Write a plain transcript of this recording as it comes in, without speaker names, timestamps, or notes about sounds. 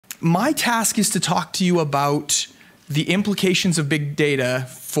my task is to talk to you about the implications of big data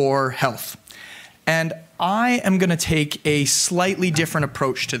for health. And I am going to take a slightly different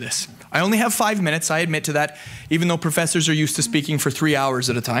approach to this. I only have 5 minutes, I admit to that, even though professors are used to speaking for 3 hours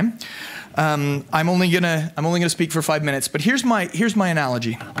at a time. I'm only gonna speak for 5 minutes, but here's my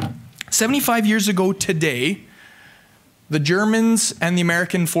analogy. 75 years ago today, the Germans and the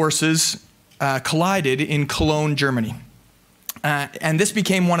American forces collided in Cologne, Germany. And this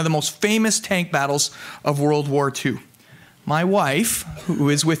became one of the most famous tank battles of World War II. My wife, who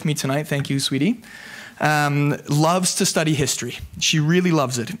is with me tonight, thank you, sweetie, loves to study history. She really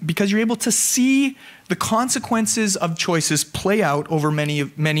loves it because you're able to see the consequences of choices play out over many,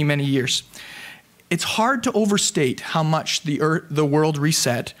 many years. It's hard to overstate how much the world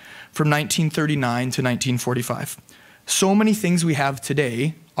reset from 1939 to 1945. So many things we have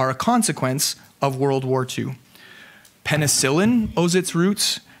today are a consequence of World War II. Penicillin owes its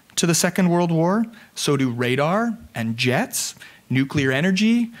roots to the Second World War, so do radar and jets, nuclear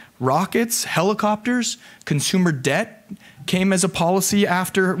energy, rockets, helicopters. Consumer debt came as a policy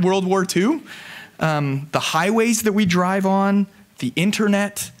after World War II. The highways that we drive on, the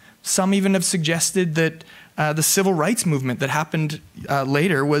internet, some even have suggested that the civil rights movement that happened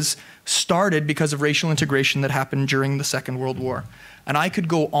later was started because of racial integration that happened during the Second World War. And I could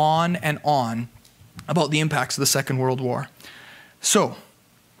go on and on about the impacts of the Second World War. So,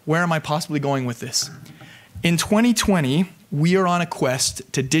 where am I possibly going with this? In 2020, we are on a quest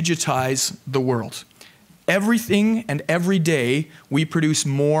to digitize the world. Everything and every day, we produce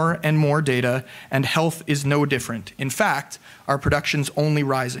more and more data, and health is no different. In fact, our production's only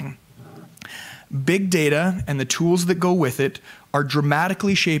rising. Big data and the tools that go with it are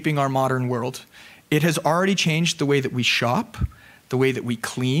dramatically shaping our modern world. It has already changed the way that we shop, the way that we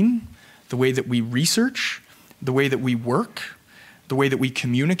clean, the way that we research, the way that we work, the way that we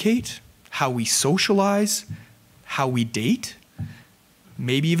communicate, how we socialize, how we date,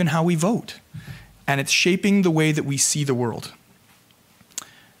 maybe even how we vote. And it's shaping the way that we see the world.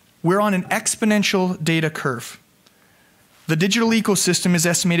 We're on an exponential data curve. The digital ecosystem is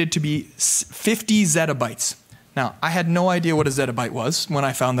estimated to be 50 zettabytes. Now, I had no idea what a zettabyte was when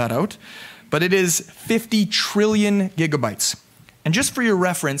I found that out, but it is 50 trillion gigabytes. And just for your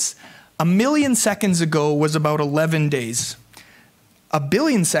reference, 1 million seconds ago was about 11 days. 1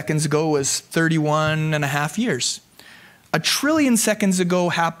 billion seconds ago was 31 and a half years. 1 trillion seconds ago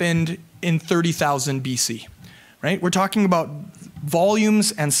happened in 30,000 BC, right? We're talking about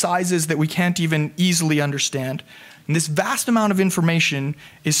volumes and sizes that we can't even easily understand. And this vast amount of information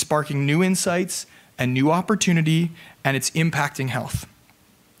is sparking new insights and new opportunity, and it's impacting health.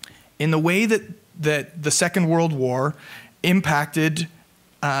 In the way that the Second World War impacted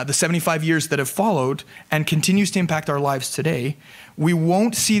the 75 years that have followed and continues to impact our lives today, we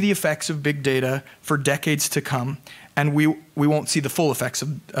won't see the effects of big data for decades to come, and we won't see the full effects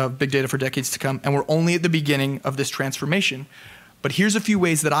of big data for decades to come, and we're only at the beginning of this transformation. But here's a few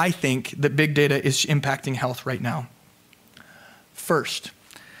ways that I think that big data is impacting health right now. First,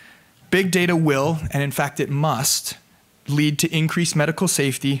 big data will, and in fact it must, lead to increased medical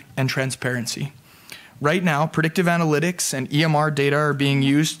safety and transparency. Right now, predictive analytics and EMR data are being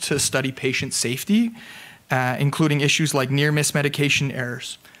used to study patient safety, including issues like near-miss medication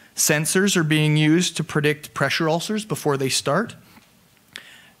errors. Sensors are being used to predict pressure ulcers before they start.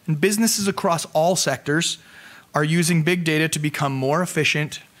 And businesses across all sectors are using big data to become more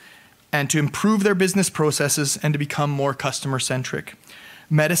efficient and to improve their business processes and to become more customer-centric.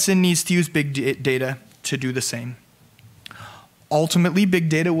 Medicine needs to use big data to do the same. Ultimately, big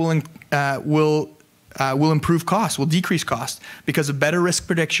data will improve costs, will decrease costs because of better risk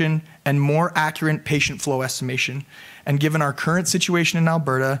prediction and more accurate patient flow estimation. And given our current situation in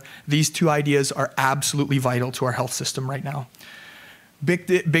Alberta, these two ideas are absolutely vital to our health system right now. Big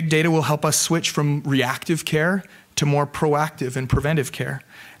data will help us switch from reactive care to more proactive and preventive care.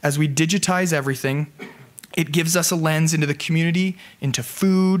 As we digitize everything, it gives us a lens into the community, into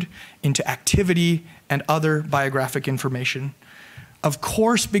food, into activity, and other biographic information. Of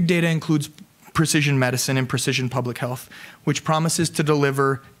course, big data includes precision medicine and precision public health, which promises to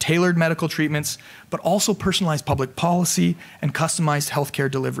deliver tailored medical treatments, but also personalized public policy and customized healthcare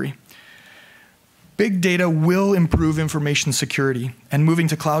delivery. Big data will improve information security, and moving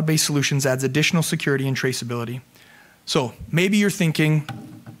to cloud-based solutions adds additional security and traceability. So maybe you're thinking,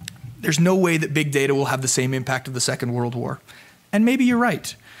 there's no way that big data will have the same impact of the Second World War. And maybe you're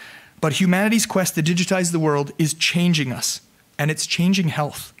right. But humanity's quest to digitize the world is changing us, and it's changing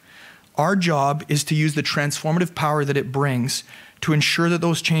health. Our job is to use the transformative power that it brings to ensure that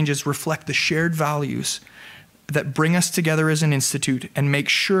those changes reflect the shared values that bring us together as an institute and make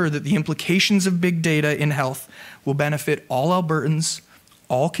sure that the implications of big data in health will benefit all Albertans,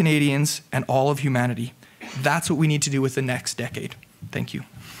 all Canadians, and all of humanity. That's what we need to do with the next decade. Thank you.